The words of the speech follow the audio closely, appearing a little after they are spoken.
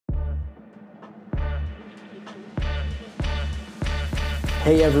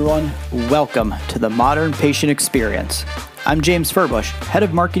Hey everyone, welcome to the Modern Patient Experience. I'm James Furbush, Head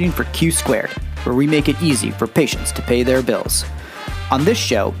of Marketing for Q Squared, where we make it easy for patients to pay their bills. On this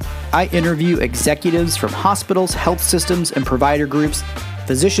show, I interview executives from hospitals, health systems, and provider groups,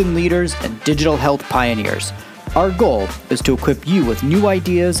 physician leaders, and digital health pioneers. Our goal is to equip you with new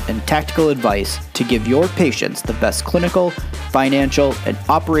ideas and tactical advice to give your patients the best clinical, financial, and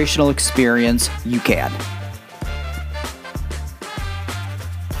operational experience you can.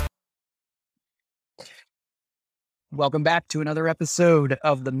 Welcome back to another episode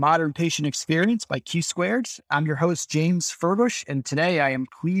of the Modern Patient Experience by Q Squared. I'm your host, James Furbush, and today I am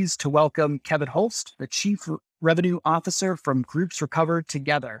pleased to welcome Kevin Holst, the Chief Revenue Officer from Groups Recover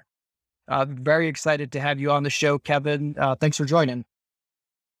Together. Very excited to have you on the show, Kevin. Thanks for joining.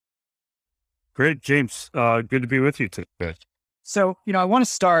 Great, James. Good to be with you today. So, I want to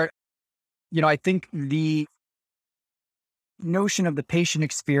start, I think the notion of the patient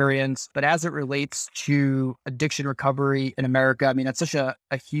experience, but as it relates to addiction recovery in America, that's such a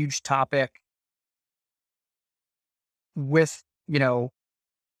huge topic with,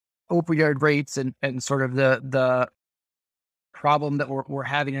 opioid rates and sort of the problem that we're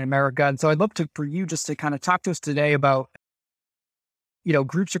having in America. And so I'd love for you just to kind of talk to us today about,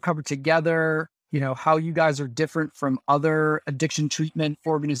 Groups Recover Together, how you guys are different from other addiction treatment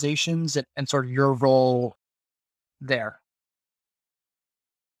organizations and sort of your role there.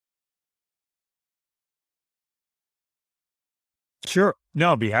 Sure. No,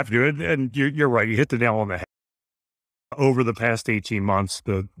 I'll be happy to. And you're right. You hit the nail on the head. Over the past 18 months,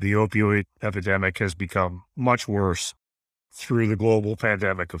 the opioid epidemic has become much worse through the global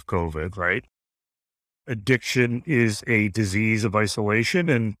pandemic of COVID, right? Addiction is a disease of isolation,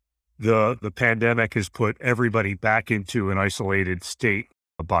 and the pandemic has put everybody back into an isolated state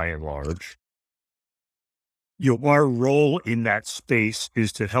by and large. Our role in that space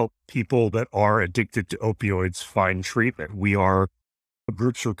is to help people that are addicted to opioids find treatment.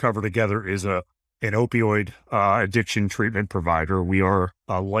 Groups Recover Together is an opioid addiction treatment provider. We are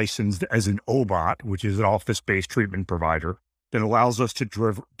licensed as an OBOT, which is an office-based treatment provider that allows us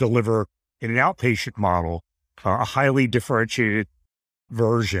to deliver in an outpatient model a highly differentiated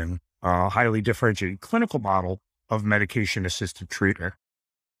version, a highly differentiated clinical model of medication-assisted treatment.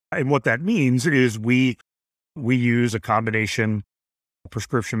 And what that means is we use a combination of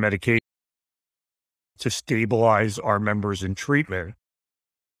prescription medication to stabilize our members in treatment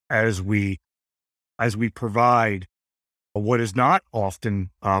as we provide what is not often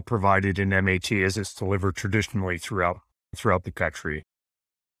provided in MAT as it's delivered traditionally throughout the country.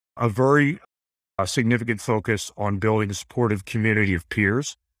 A very significant focus on building a supportive community of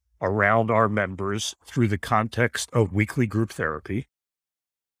peers around our members through the context of weekly group therapy,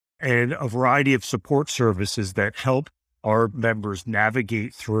 and a variety of support services that help our members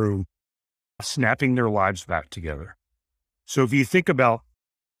navigate through snapping their lives back together. So if you think about,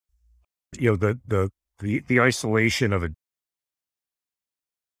 the isolation of it,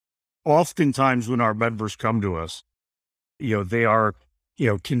 oftentimes when our members come to us, they are,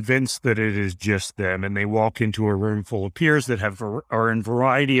 convinced that it is just them, and they walk into a room full of peers that are in a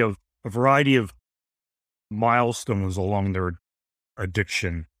variety of milestones along their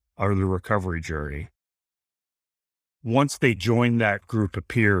addiction or the recovery journey. Once they join that group of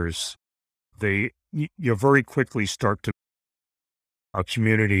peers, they very quickly start to a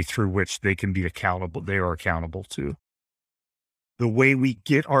community through which they are accountable to. The way we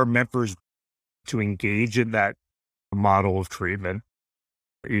get our members to engage in that model of treatment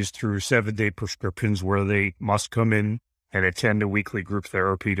is through 7-day prescriptions where they must come in and attend a weekly group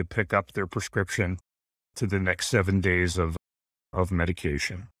therapy to pick up their prescription to the next 7 days of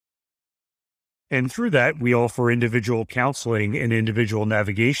medication. And through that, we offer individual counseling and individual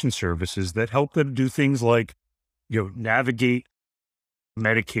navigation services that help them do things like, navigate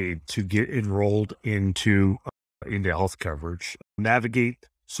Medicaid to get enrolled into health coverage, navigate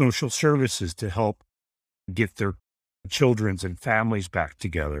social services to help get their children's and families back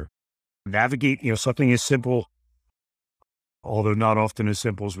together, navigate, something as simple, although not often as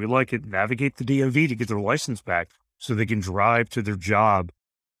simple as we like it, navigate the DMV to get their license back so they can drive to their job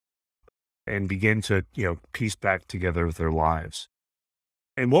and begin to, piece back together their lives.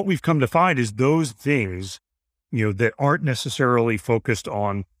 And what we've come to find is those things, that aren't necessarily focused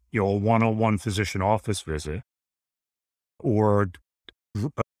on, a one-on-one physician office visit or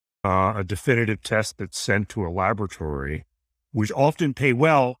a definitive test that's sent to a laboratory, which often pay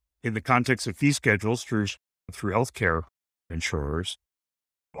well in the context of fee schedules through healthcare insurers,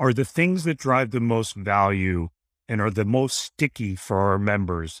 are the things that drive the most value and are the most sticky for our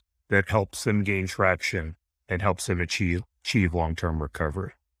members, that helps them gain traction and helps them achieve achieve long-term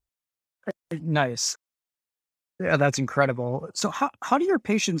recovery. Nice. Yeah, that's incredible. So how do your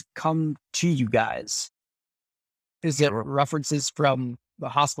patients come to you guys? Is it Sure. references from the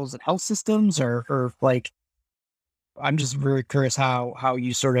hospitals and health systems or like I'm just very curious how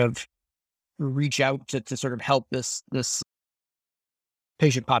you sort of reach out to sort of help this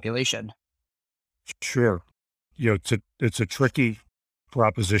patient population. Sure. It's a tricky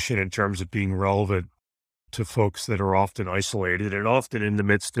proposition in terms of being relevant to folks that are often isolated and often in the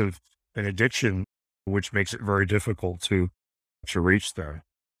midst of an addiction, which makes it very difficult to reach them.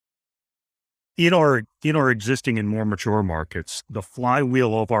 In our existing and more mature markets, the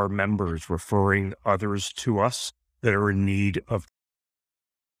flywheel of our members referring others to us that are in need of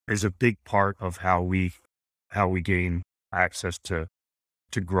is a big part of how we gain access to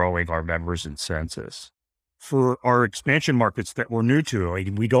growing our members and census. For our expansion markets that we're new to,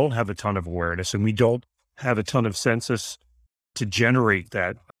 we don't have a ton of awareness and we don't have a ton of census to generate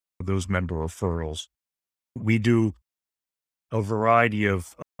those member referrals. We do a variety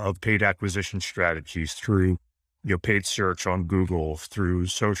of paid acquisition strategies through paid search on Google, through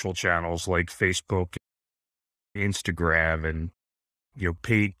social channels like Facebook, Instagram, and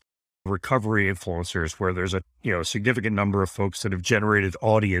paid recovery influencers where there's a significant number of folks that have generated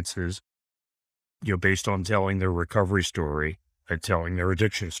audiences based on telling their recovery story and telling their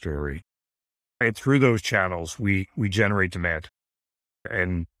addiction story. And through those channels, we generate demand.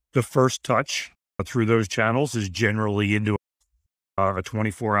 And the first touch through those channels is generally into a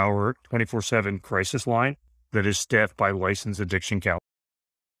 24-hour, 24/7 crisis line that is staffed by licensed addiction counselors.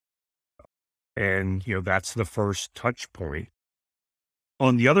 And, that's the first touch point.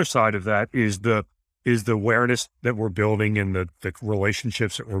 On the other side of that is the awareness that we're building and the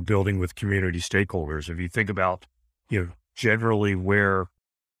relationships that we're building with community stakeholders. If you think about, generally where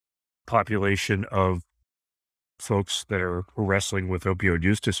population of folks that are wrestling with opioid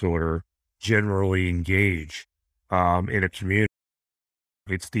use disorder generally engage in a community,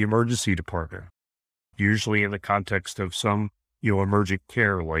 it's the emergency department, usually in the context of some, emergent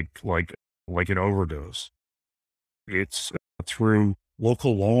care like an overdose. It's through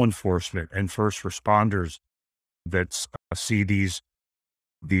local law enforcement and first responders that see these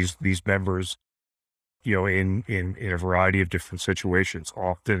members, in a variety of different situations,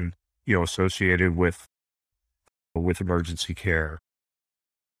 often, associated with emergency care.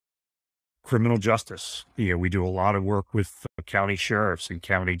 Criminal justice. We do a lot of work with county sheriffs and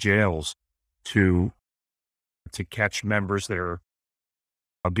county jails to catch members that are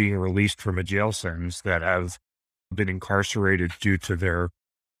being released from a jail sentence that have been incarcerated due to their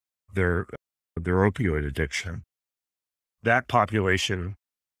opioid addiction. That population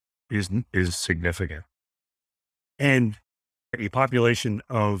is significant. And a population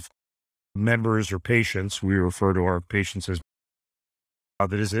of members or patients, we refer to our patients as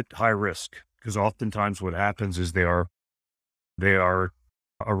that is at high risk, because oftentimes what happens is they are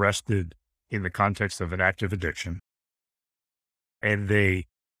arrested in the context of an active addiction, and they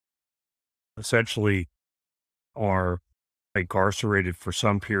essentially are incarcerated for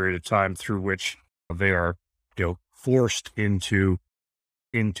some period of time through which they are, forced into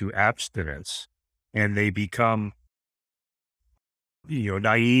abstinence, and they become,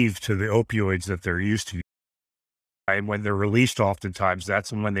 naive to the opioids that they're used to. And when they're released, oftentimes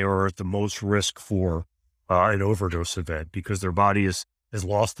that's when they are at the most risk for an overdose event, because their body has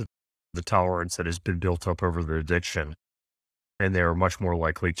lost the tolerance that has been built up over the addiction, and they are much more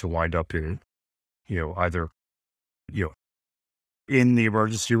likely to wind up in, either, in the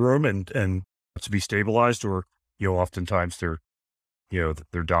emergency room and to be stabilized, or, oftentimes they're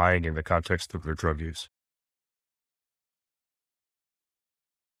dying in the context of their drug use.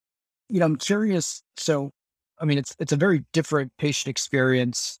 I'm curious. So, I mean, it's a very different patient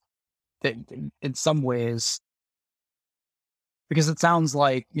experience that in some ways, because it sounds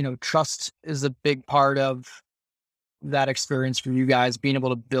like, trust is a big part of that experience for you guys, being able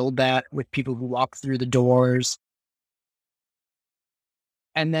to build that with people who walk through the doors.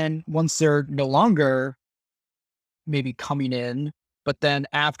 And then once they're no longer maybe coming in, but then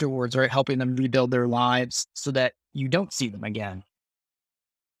afterwards, right, helping them rebuild their lives so that you don't see them again.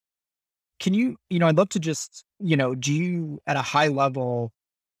 Can you, I'd love to just, do you at a high level,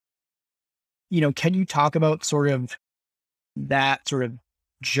 can you talk about sort of that sort of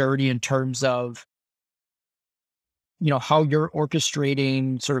journey in terms of, how you're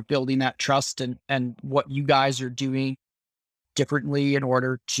orchestrating sort of building that trust and what you guys are doing differently in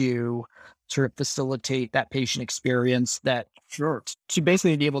order to sort of facilitate that patient experience that Sure. to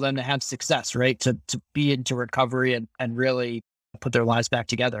basically enable them to have success, right? To be into recovery and really put their lives back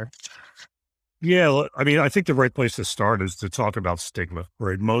together. Yeah, I mean, I think the right place to start is to talk about stigma,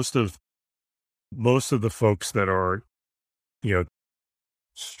 right? Most of the folks that are, you know,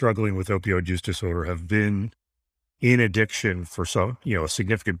 struggling with opioid use disorder have been in addiction for a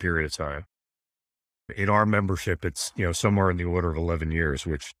significant period of time. In our membership, it's, somewhere in the order of 11 years,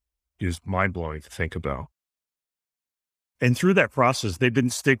 which is mind blowing to think about. And through that process, they've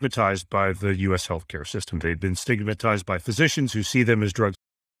been stigmatized by the US healthcare system. They've been stigmatized by physicians who see them as drugs.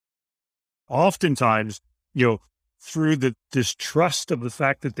 Oftentimes, through the distrust of the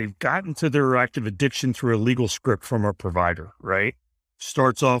fact that they've gotten to their active addiction through a legal script from a provider, right?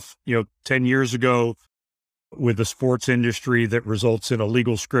 Starts off, 10 years ago with the sports industry that results in a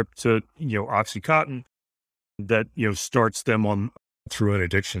legal script to, Oxycontin that, starts them on through an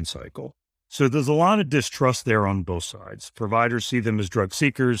addiction cycle. So there's a lot of distrust there on both sides. Providers see them as drug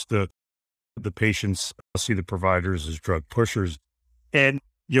seekers. The patients see the providers as drug pushers and,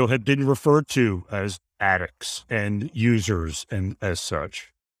 have been referred to as addicts and users and as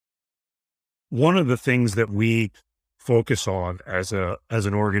such. One of the things that we focus on as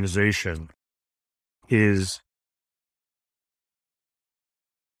an organization is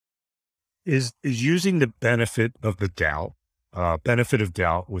using the benefit of doubt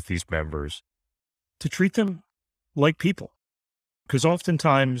with these members to treat them like people. Because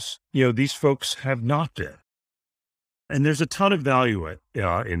oftentimes, these folks have not been. And there's a ton of value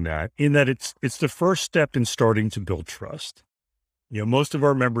in that it's the first step in starting to build trust. Most of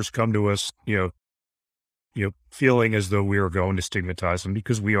our members come to us, feeling as though we are going to stigmatize them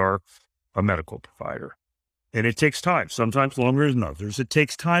because we are a medical provider. And it takes time, sometimes longer than others. It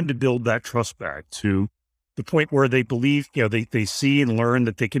takes time to build that trust back to the point where they believe, they see and learn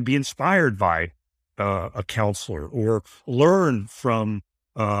that they can be inspired by a counselor or learn from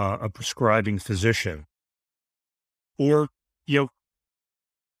a prescribing physician or,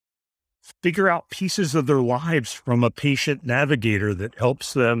 figure out pieces of their lives from a patient navigator that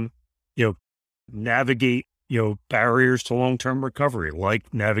helps them, navigate, barriers to long-term recovery,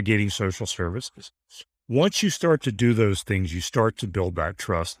 like navigating social services. Once you start to do those things, you start to build that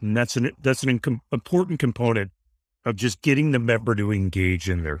trust. And that's an important component of just getting the member to engage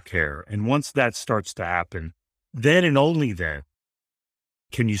in their care. And once that starts to happen, then and only then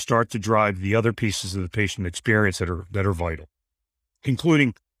can you start to drive the other pieces of the patient experience that are vital,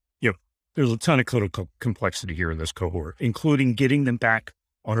 including, there's a ton of clinical complexity here in this cohort, including getting them back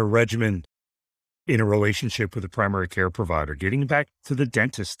on a regimen in a relationship with a primary care provider, getting back to the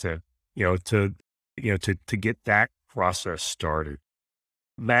dentist to get that process started,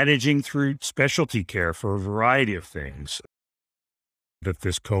 managing through specialty care for a variety of things that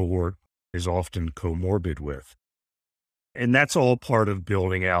this cohort is often comorbid with. And that's all part of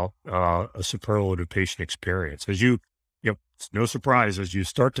building out a superlative patient experience. As it's no surprise as you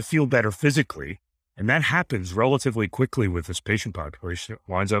start to feel better physically, and that happens relatively quickly with this patient population. It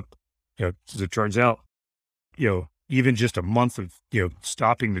winds up, as it turns out, even just a month of,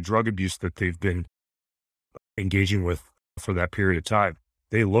 stopping the drug abuse that they've been engaging with for that period of time,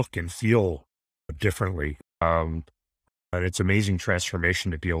 they look and feel differently. And it's amazing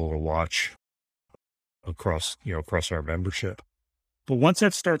transformation to be able to watch across our membership. But once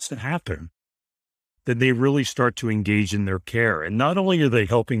that starts to happen, then they really start to engage in their care. And not only are they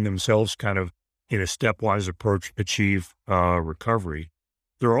helping themselves kind of in a stepwise approach achieve recovery,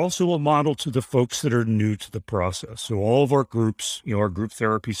 they're also a model to the folks that are new to the process. So all of our groups, our group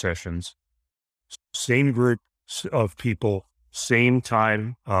therapy sessions, same group of people, same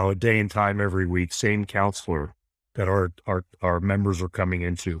time, day and time every week, same counselor that our members are coming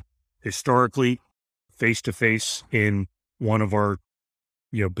into. Historically, face-to-face in one of our,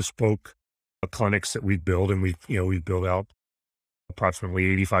 bespoke clinics that we've built, and we've built out approximately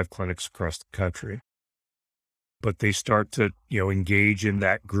 85 clinics across the country. But they start to, engage in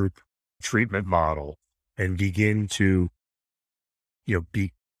that group treatment model and begin to,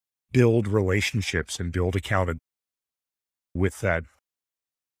 build relationships and build accountability with that,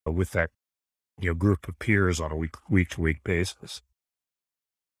 group of peers on a week-to-week basis.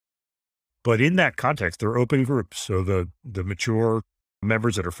 But in that context, they're open groups. So the mature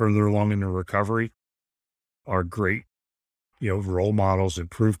members that are further along in their recovery are great, role models and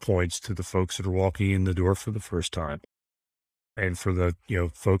proof points to the folks that are walking in the door for the first time. And for the,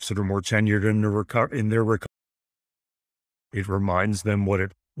 folks that are more tenured in their recovery, it reminds them what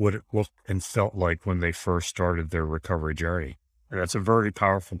it looked and felt like when they first started their recovery journey. And that's a very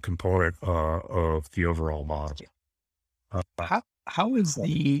powerful component of the overall model. How is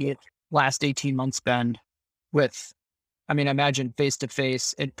the last 18 months been with, I imagine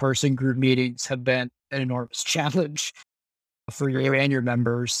face-to-face, in-person group meetings have been an enormous challenge for you and your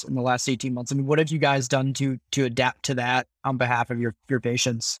members in the last 18 months? I mean, what have you guys done to adapt to that on behalf of your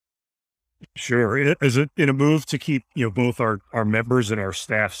patients? Sure. In a move to keep, both our members and our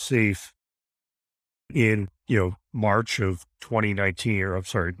staff safe in, March of 2019, or I'm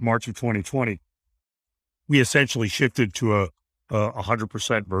sorry, March of 2020, we essentially shifted to a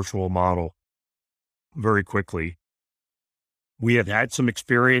 100% virtual model very quickly. We had some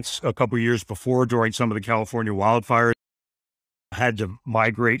experience a couple of years before during some of the California wildfires, had to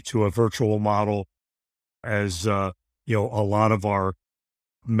migrate to a virtual model as, a lot of our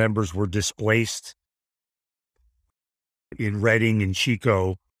members were displaced in Redding and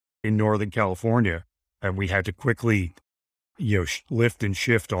Chico in Northern California. And we had to quickly, lift and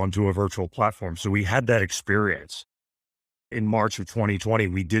shift onto a virtual platform. So we had that experience. In March of 2020,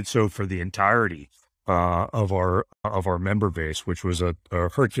 we did so for the entirety of our member base, which was a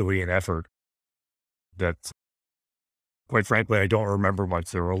Herculean effort that, quite frankly, I don't remember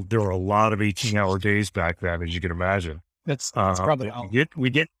much. There were a lot of 18-hour days back then, as you can imagine. That's probably all.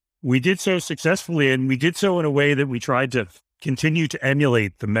 We did so successfully, and we did so in a way that we tried to continue to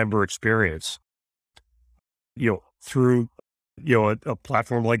emulate the member experience, through, a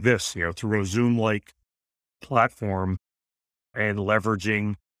platform like this, through a Zoom-like platform, and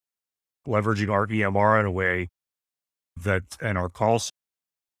leveraging our EMR in a way that, and our calls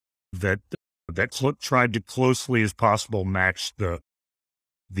that tried to closely as possible match the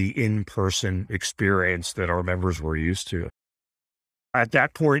in-person experience that our members were used to. At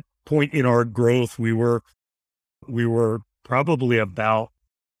that point in our growth, we were probably about,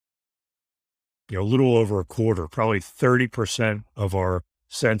 a little over a quarter, probably 30% of our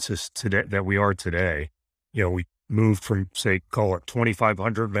census today that we are today. We moved from, say, call it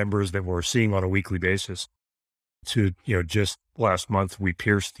 2,500 members that we're seeing on a weekly basis to, just last month, we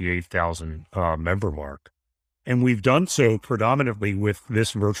pierced the 8,000 member mark. And we've done so predominantly with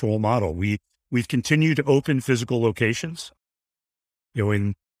this virtual model. We've continued to open physical locations.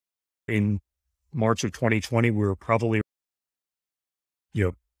 In March of 2020, we were probably,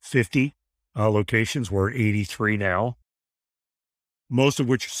 50 locations. We're at 83 now, most of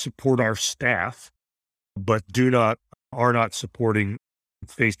which support our staff, but are not supporting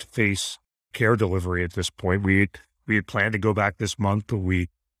face-to-face care delivery at this point. We had planned to go back this month, but we,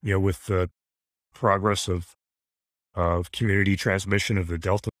 with the progress of community transmission of the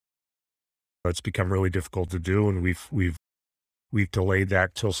Delta, it's become really difficult to do. And we've delayed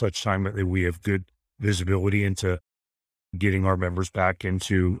that till such time that we have good visibility into getting our members back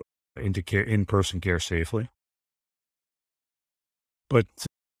into care, in-person care safely. But,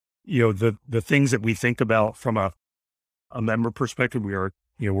 the things that we think about from a member perspective, we're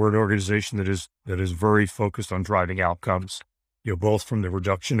an organization that is very focused on driving outcomes, both from the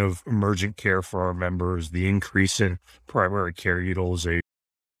reduction of emergent care for our members, the increase in primary care utilization,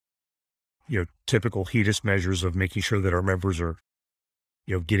 typical HEDIS measures of making sure that our members are,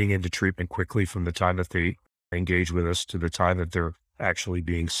 getting into treatment quickly from the time that they engage with us to the time that they're actually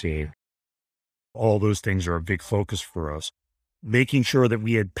being seen. All those things are a big focus for us. Making sure that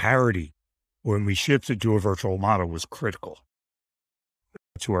we had parity when we shifted to a virtual model was critical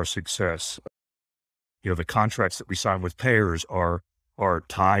to our success. The contracts that we sign with payers are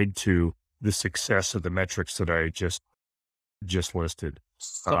tied to the success of the metrics that I just listed.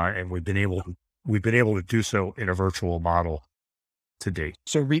 And we've been able to do so in a virtual model to date.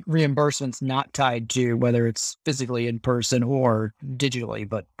 So reimbursement's not tied to whether it's physically in person or digitally,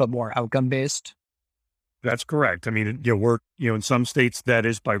 but more outcome based. That's correct. I mean, we're, in some states that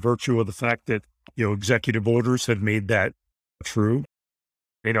is by virtue of the fact that, executive orders have made that true.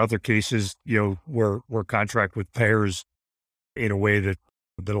 In other cases, we're contract with payers in a way that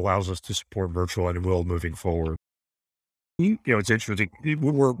allows us to support virtual and will moving forward. It's interesting.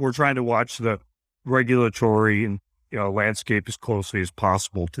 We're trying to watch the regulatory and, landscape as closely as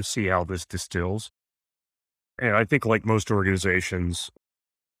possible to see how this distills. And I think, like most organizations,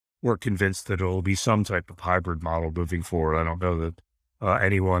 we're convinced that it'll be some type of hybrid model moving forward. I don't know that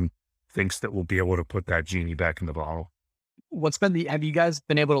anyone thinks that we'll be able to put that genie back in the bottle. Have you guys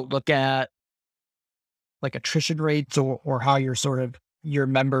been able to look at like attrition rates or how your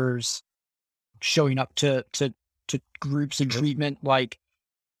members showing up to groups and treatment, like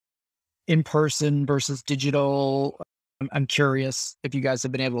in person versus digital? I'm curious if you guys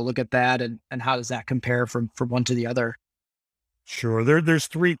have been able to look at that and how does that compare from one to the other? Sure. There's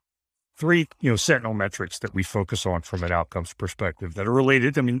three, sentinel metrics that we focus on from an outcomes perspective that are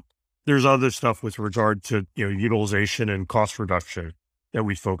related. I mean, there's other stuff with regard to, utilization and cost reduction that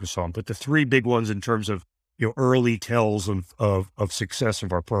we focus on, but the three big ones in terms of, early tells of success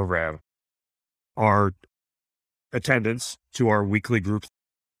of our program are attendance to our weekly group,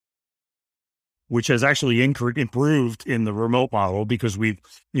 which has actually improved in the remote model because we've,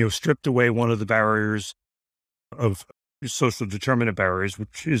 stripped away one of the barriers of social determinant barriers,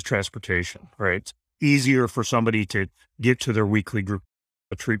 which is transportation, right? It's easier for somebody to get to their weekly group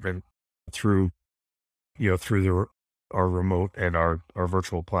treatment through our remote and our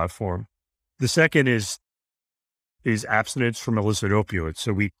virtual platform. The second is abstinence from illicit opioids.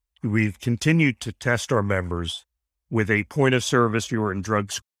 So we've continued to test our members with a point of service or in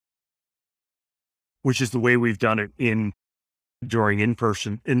drugs, which is the way we've done it during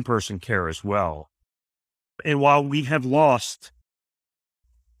in-person care as well. And while we have lost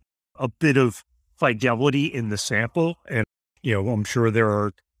a bit of fidelity in the sample, and I'm sure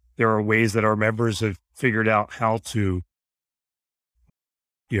there are ways that our members have figured out how to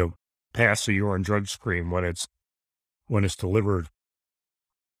pass a urine drug screen when it's delivered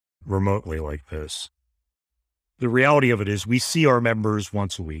remotely like this. The reality of it is we see our members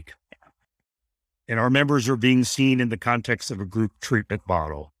once a week, and our members are being seen in the context of a group treatment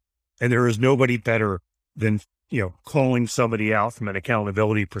model. And there is nobody better than, calling somebody out from an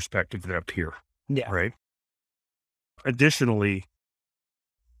accountability perspective than a peer. Yeah. Right. Additionally,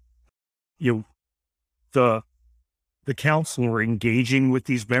 the counselor engaging with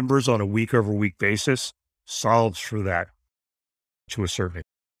these members on a week over week basis solves for that to a certain extent.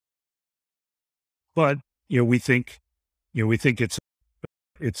 But, we think it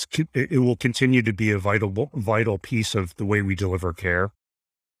will continue to be a vital piece of the way we deliver care,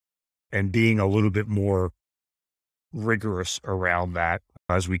 and being a little bit more rigorous around that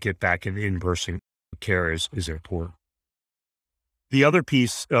as we get back in-person care is important. The other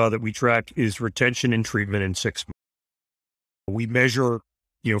piece that we track is retention and treatment in 6 months. We measure,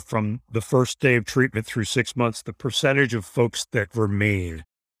 from the first day of treatment through 6 months, the percentage of folks that remain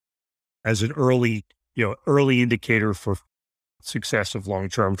as an early indicator for success of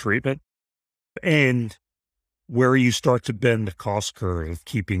long-term treatment, and where you start to bend the cost curve of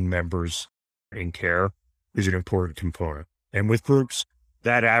keeping members in care is an important component. And with groups,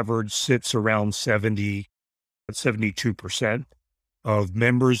 that average sits around 72% of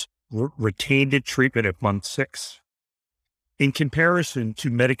members retained at treatment at month 6. In comparison to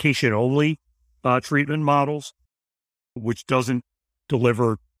medication-only treatment models, which doesn't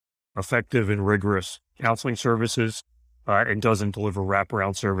deliver effective and rigorous counseling services and doesn't deliver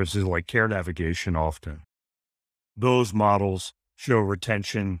wraparound services like care navigation often, those models show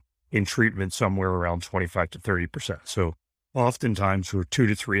retention in treatment somewhere around 25 to 30%. So oftentimes we're 2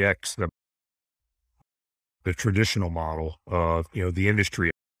 to 3x the traditional model of, the industry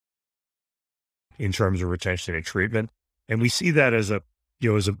in terms of retention and treatment. And we see that as a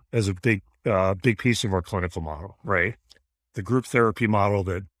big piece of our clinical model, right? The group therapy model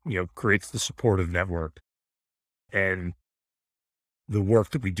that, creates the supportive network, and the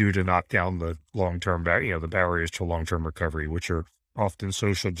work that we do to knock down the long-term, the barriers to long-term recovery, which are often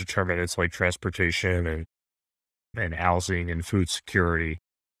social determinants like transportation and housing and food security,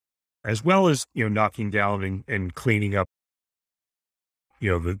 as well as, knocking down and cleaning up,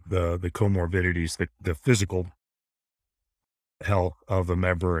 the comorbidities, the physical health of a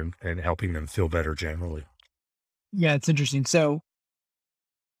member and helping them feel better generally. Yeah, it's interesting. So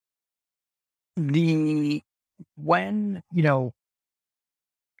do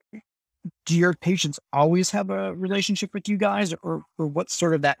your patients always have a relationship with you guys, or what's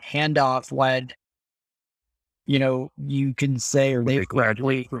sort of that handoff when, you can say, or they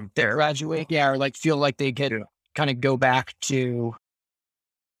graduate, yeah, or like feel like they can kind of go back to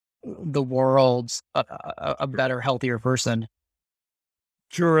the world's a better, healthier person?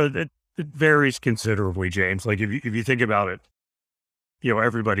 Sure. It varies considerably, James. Like if you think about it,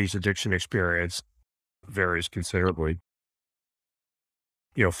 everybody's addiction experience varies considerably.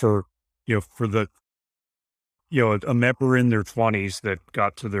 For the, a member in their 20s that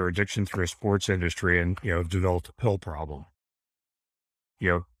got to their addiction through a sports industry and, developed a pill problem,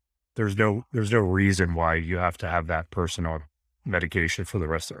 there's no reason why you have to have that person on medication for the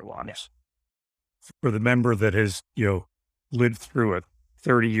rest of their lives. For the member that has, lived through a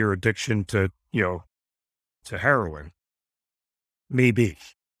 30-year addiction to heroin, maybe.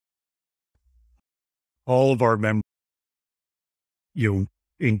 All of our members,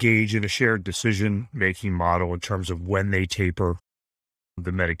 engage in a shared decision-making model in terms of when they taper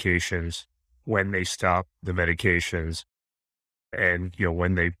the medications, when they stop the medications, and,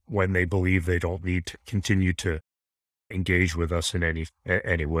 when they believe they don't need to continue to engage with us in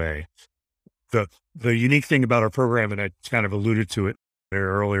any way. The unique thing about our program, and I kind of alluded to it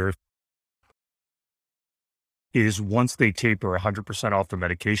earlier, is once they taper 100% off the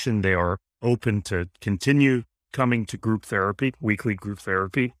medication, they are open to continue coming to group therapy, weekly group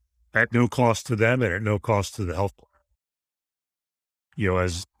therapy, at no cost to them and at no cost to the health plan.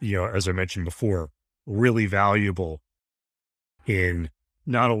 As I mentioned before, really valuable in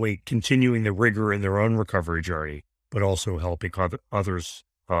not only continuing the rigor in their own recovery journey, but also helping others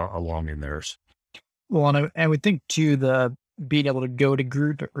along in theirs. Well, and I would think too, the being able to go to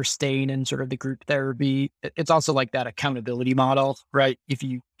group or staying in sort of the group therapy, it's also like that accountability model, right? If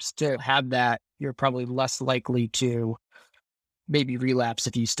you still have that, you're probably less likely to maybe relapse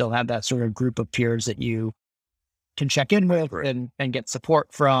if you still have that sort of group of peers that you can check in with Right. and get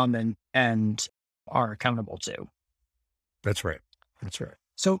support from and are accountable to. That's right. That's right.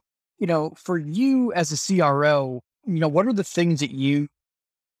 So, for you as a CRO, what are the things that you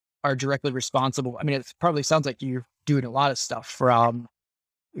are directly responsible? I mean, it probably sounds like you're doing a lot of stuff from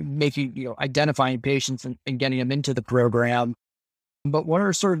making, identifying patients and getting them into the program. But what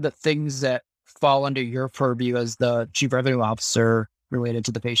are sort of the things that fall under your purview as the chief revenue officer related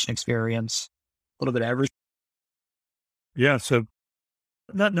to the patient experience? A little bit of everything. Yeah. So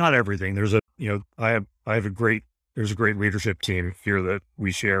not everything. There's there's a great leadership team here that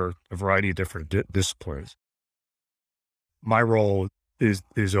we share a variety of different disciplines. My role is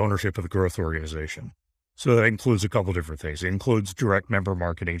ownership of the growth organization. So that includes a couple different things. It includes direct member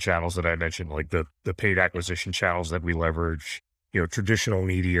marketing channels that I mentioned, like the paid acquisition channels that we leverage, traditional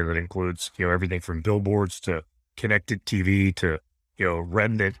media that includes, everything from billboards to connected TV to,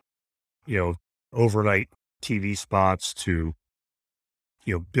 remnant, overnight TV spots to,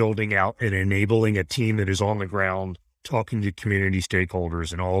 building out and enabling a team that is on the ground, talking to community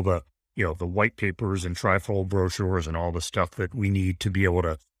stakeholders and all the, the white papers and trifold brochures and all the stuff that we need to be able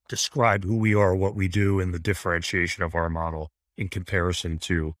to describe who we are, what we do, and the differentiation of our model in comparison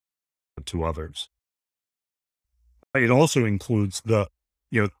to others. It also includes the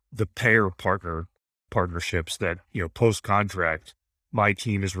payer partnerships that, post-contract, my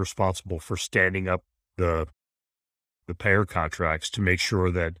team is responsible for standing up the payer contracts to make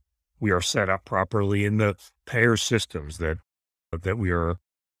sure that we are set up properly in the payer systems, that we are,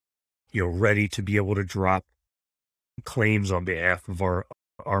 ready to be able to drop claims on behalf of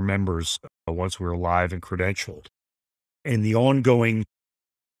our members once we're live and credentialed, and the ongoing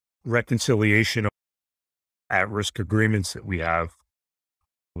reconciliation of at-risk agreements that we have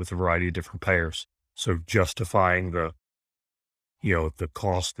with a variety of different payers. So justifying the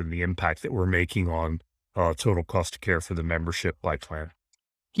cost and the impact that we're making on total cost of care for the membership by plan.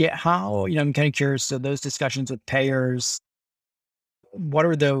 Yeah. How, I'm kind of curious. So those discussions with payers, what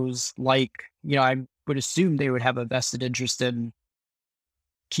are those like? I would assume they would have a vested interest in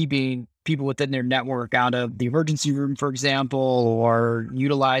keeping people within their network out of the emergency room, for example, or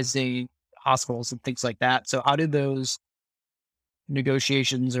utilizing hospitals and things like that. So how do those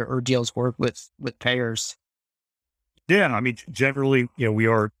negotiations or deals work with payers? Yeah, I mean, generally,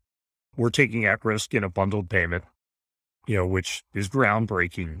 we're taking at risk in a bundled payment, which is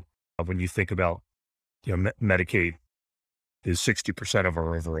groundbreaking when you think about, Medicaid is 60% of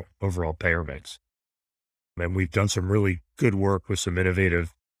our overall payer mix. And we've done some really good work with some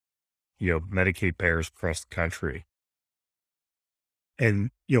innovative, Medicaid payers across the country.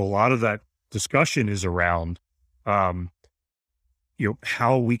 And, a lot of that discussion is around,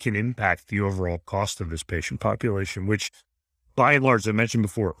 how we can impact the overall cost of this patient population, which by and large, I mentioned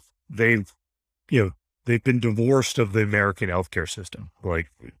before, they've been divorced of the American healthcare system.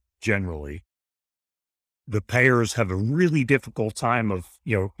 Like generally, the payers have a really difficult time of,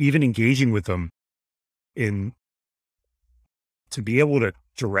 even engaging with them to be able to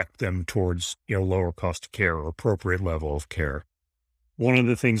direct them towards, lower cost of care or appropriate level of care. One of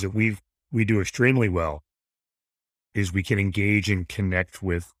the things that we do extremely well is we can engage and connect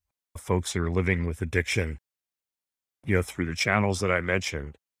with folks that are living with addiction, through the channels that I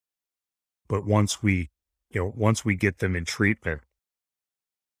mentioned. But once we get them in treatment,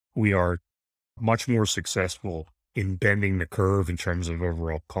 we are much more successful in bending the curve in terms of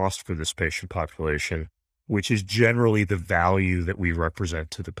overall cost for this patient population, which is generally the value that we represent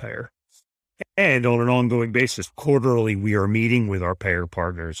to the payer. And on an ongoing basis, quarterly, we are meeting with our payer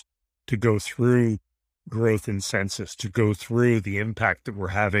partners to go through growth in census, to go through the impact that we're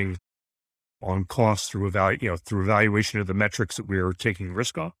having on costs through evaluation of the metrics that we are taking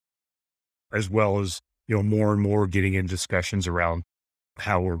risk on, as well as, more and more getting in discussions around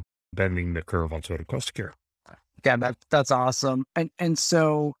how we're bending the curve on total cost of care. Yeah, that's awesome. And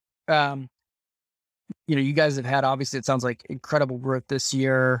so, you guys have had, obviously, it sounds like incredible growth this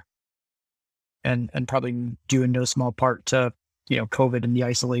year, and probably due in no small part to, COVID and the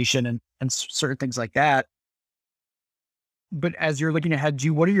isolation and certain things like that. But as you're looking ahead,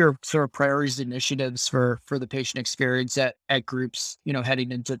 what are your sort of priorities, initiatives for the patient experience at groups,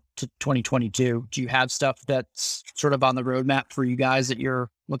 heading into 2022? Do you have stuff that's sort of on the roadmap for you guys that you're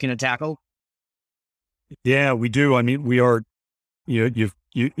looking to tackle? Yeah, we do. I mean, we are, you've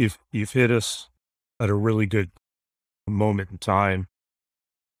hit us at a really good moment in time.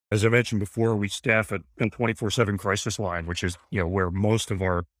 As I mentioned before, we staff a 24/7 crisis line, which is, where most of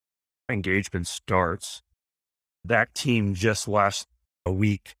our engagement starts. That team just last a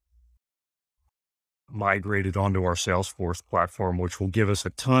week migrated onto our Salesforce platform, which will give us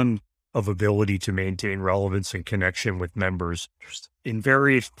a ton of ability to maintain relevance and connection with members in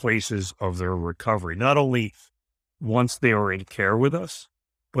various places of their recovery. Not only once they are in care with us,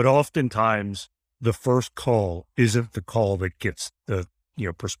 but oftentimes the first call isn't the call that gets the,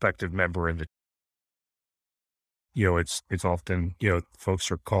 prospective member in the, it's often,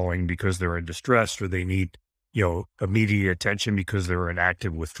 folks are calling because they're in distress or they need, immediate attention because they're in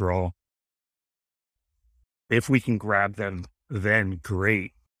active withdrawal. If we can grab them, then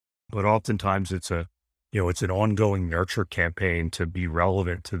great. But oftentimes it's it's an ongoing nurture campaign to be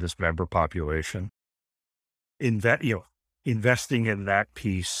relevant to this member population. Investing in that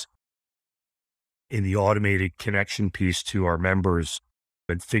piece, in the automated connection piece to our members,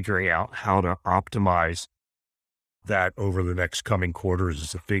 and figuring out how to optimize that over the next coming quarters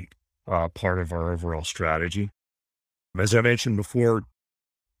is a big part of our overall strategy. As I mentioned before,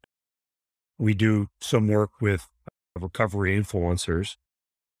 we do some work with recovery influencers.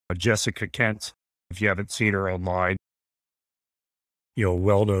 Jessica Kent, if you haven't seen her online,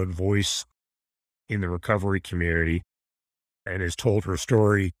 well-known voice in the recovery community, and has told her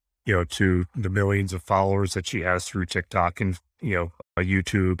story, to the millions of followers that she has through TikTok and,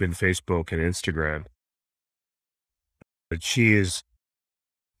 YouTube and Facebook and Instagram. But she has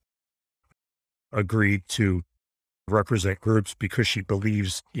agreed to represent groups because she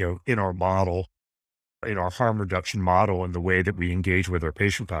believes, in our model, in our harm reduction model and the way that we engage with our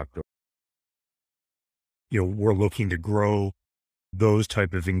patient population. We're looking to grow those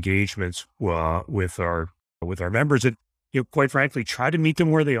type of engagements with our members and, quite frankly, try to meet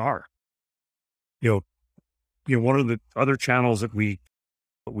them where they are. One of the other channels that we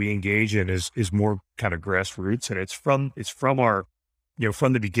engage in is more kind of grassroots, and it's from our,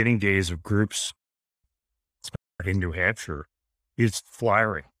 from the beginning days of groups in New Hampshire. It's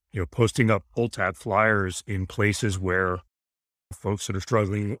flyering, posting up pull tab flyers in places where folks that are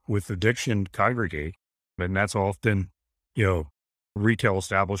struggling with addiction congregate. And that's often, retail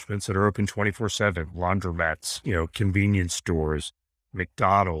establishments that are open 24/7, laundromats, convenience stores,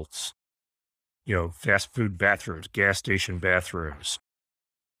 McDonald's, fast food bathrooms, gas station bathrooms,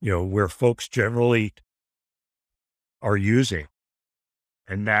 where folks generally are using.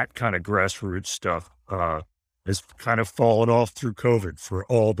 And that kind of grassroots stuff has kind of fallen off through COVID for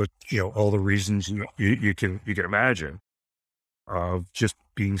all the reasons you can imagine, of just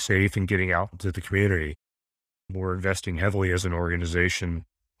being safe and getting out into the community. We're investing heavily as an organization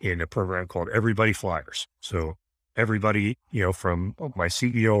in a program called Everybody Flyers. So everybody, from my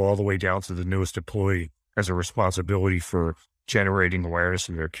CEO all the way down to the newest employee, has a responsibility for generating awareness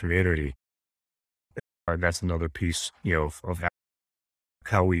in their community. And that's another piece, of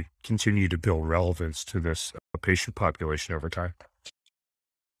how we continue to build relevance to this patient population over time.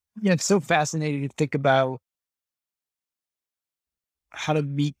 Yeah, it's so fascinating to think about how to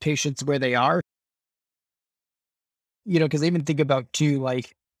meet patients where they are. Because I even think about too,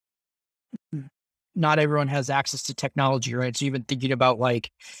 like, not everyone has access to technology, right? So even thinking about,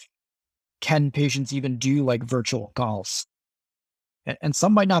 like, can patients even do like virtual calls? And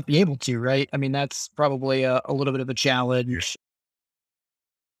some might not be able to, right? I mean, that's probably a little bit of a challenge.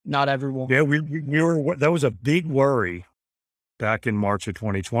 Not everyone. Yeah, that was a big worry back in March of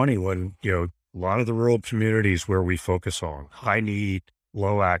 2020 when, a lot of the rural communities where we focus on high need,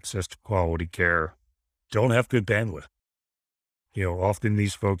 low access to quality care don't have good bandwidth. Often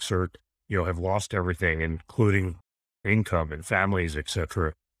these folks are, have lost everything, including income and families, et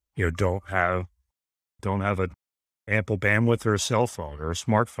cetera. Don't have a ample bandwidth or a cell phone or a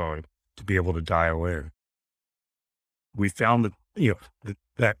smartphone to be able to dial in. We found that,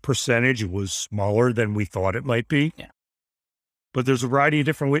 that percentage was smaller than we thought it might be. Yeah. But there's a variety of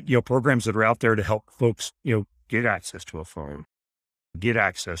different, programs that are out there to help folks, get access to a phone, get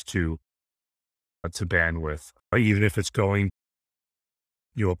access to bandwidth, even if it's going,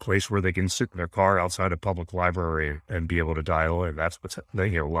 a place where they can sit in their car outside a public library and be able to dial in. That's what's, a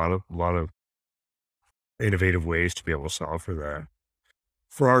lot of innovative ways to be able to solve for that.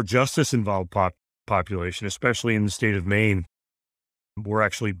 For our justice involved population, especially in the state of Maine, we're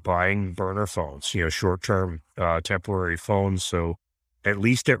actually buying burner phones, short-term, temporary phones. So at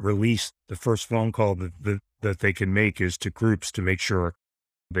least at release, the first phone call that they can make is to groups to make sure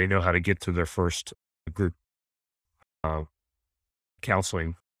they know how to get to their first group uh,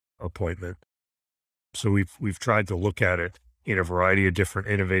 counseling appointment. So we've tried to look at it in a variety of different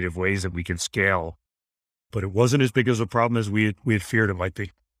innovative ways that we can scale, but it wasn't as big as a problem as we had feared it might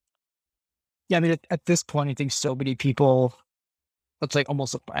be. Yeah, I mean, at this point, I think so many people, it's like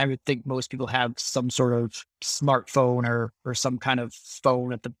almost, I would think most people have some sort of smartphone or some kind of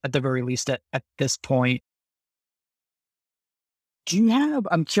phone at the very least at this point. Do you have,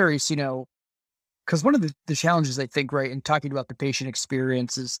 I'm curious, because one of the challenges I think, right, in talking about the patient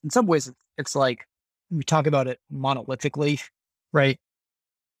experience is in some ways it's like we talk about it monolithically, right?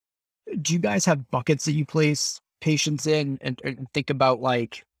 Do you guys have buckets that you place patients in and think about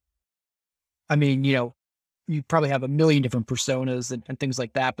like, I mean, you probably have a million different personas and things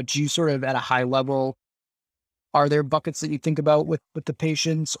like that, but do you sort of at a high level, are there buckets that you think about with the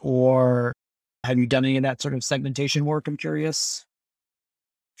patients, or have you done any of that sort of segmentation work? I'm curious.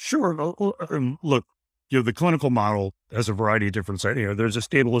 Sure. Look, the clinical model has a variety of different sides. There's a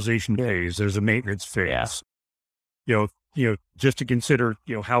stabilization phase, there's a maintenance Yeah. phase. Just to consider,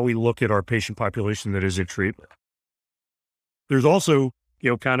 how we look at our patient population that is in treatment. There's also,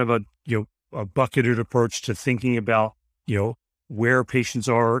 kind of a bucketed approach to thinking about, where patients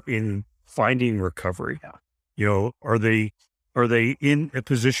are in finding recovery. Yeah. Are they in a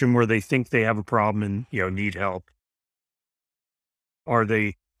position where they think they have a problem and, need help? Are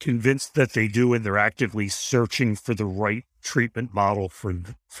they convinced that they do and they're actively searching for the right treatment model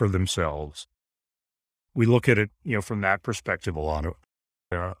for themselves? We look at it, from that perspective a lot of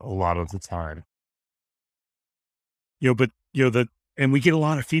the time. And we get a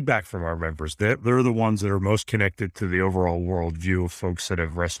lot of feedback from our members. They're the ones that are most connected to the overall worldview of folks that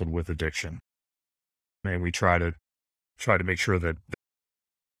have wrestled with addiction. And we try to make sure that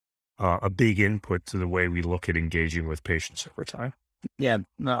a big input to the way we look at engaging with patients over time. Yeah,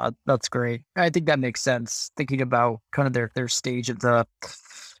 no, that's great. I think that makes sense. Thinking about kind of their stage of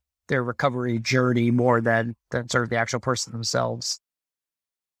their recovery journey more than sort of the actual person themselves.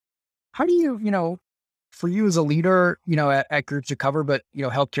 How do you, for you as a leader, at Groups Recover, but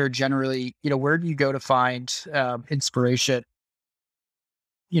healthcare generally, where do you go to find inspiration?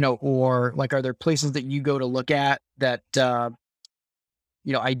 Or like, are there places that you go to look at that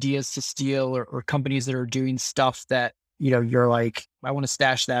ideas to steal or companies that are doing stuff that you're like, I want to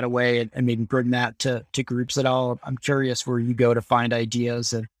stash that away and maybe bring that to groups at all? I'm curious where you go to find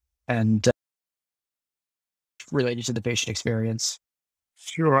ideas and related to the patient experience.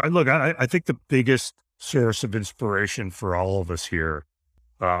 Sure. Look, I think the biggest source of inspiration for all of us here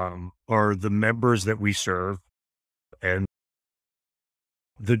are the members that we serve and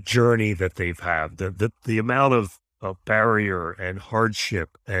the journey that they've had, the amount of barrier and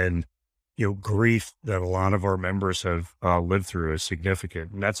hardship and grief that a lot of our members have lived through is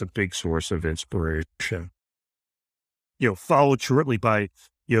significant, and that's a big source of inspiration. Followed shortly by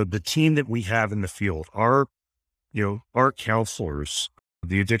the team that we have in the field, our counselors,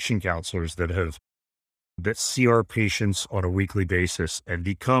 the addiction counselors that see our patients on a weekly basis and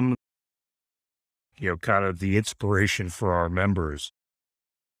become kind of the inspiration for our members,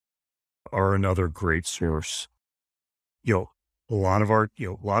 are another great source. A lot of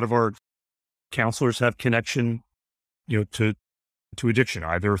our counselors have connection, to addiction,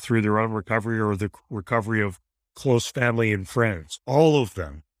 either through their own recovery or the recovery of close family and friends. All of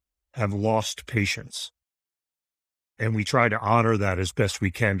them have lost patients. And we try to honor that as best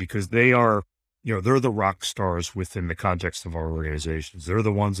we can because they are, they're the rock stars within the context of our organizations. They're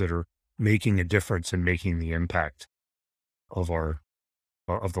the ones that are making a difference and making the impact of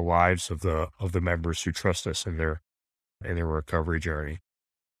the lives of the members who trust us in their recovery journey.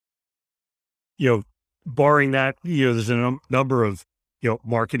 Barring that, there's a number of,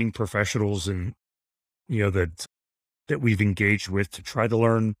 marketing professionals and, that we've engaged with to try to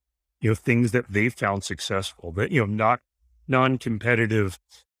learn, things that they've found successful, that, not non-competitive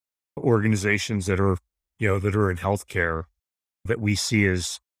organizations that are in healthcare that we see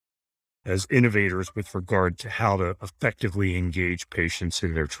as innovators with regard to how to effectively engage patients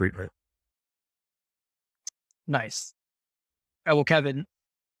in their treatment. Nice. Well, Kevin,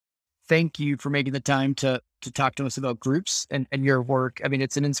 thank you for making the time to talk to us about groups and your work. I mean,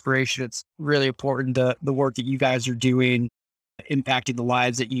 it's an inspiration. It's really important, the work that you guys are doing, impacting the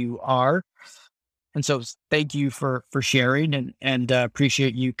lives that you are. And so thank you for sharing and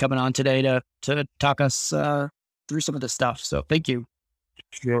appreciate you coming on today to talk us through some of this stuff. So thank you.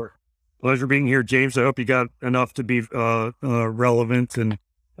 Sure. Pleasure being here, James. I hope you got enough to be relevant, and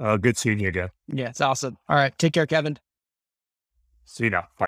good seeing you again. Yeah, it's awesome. All right. Take care, Kevin. See you now. Bye.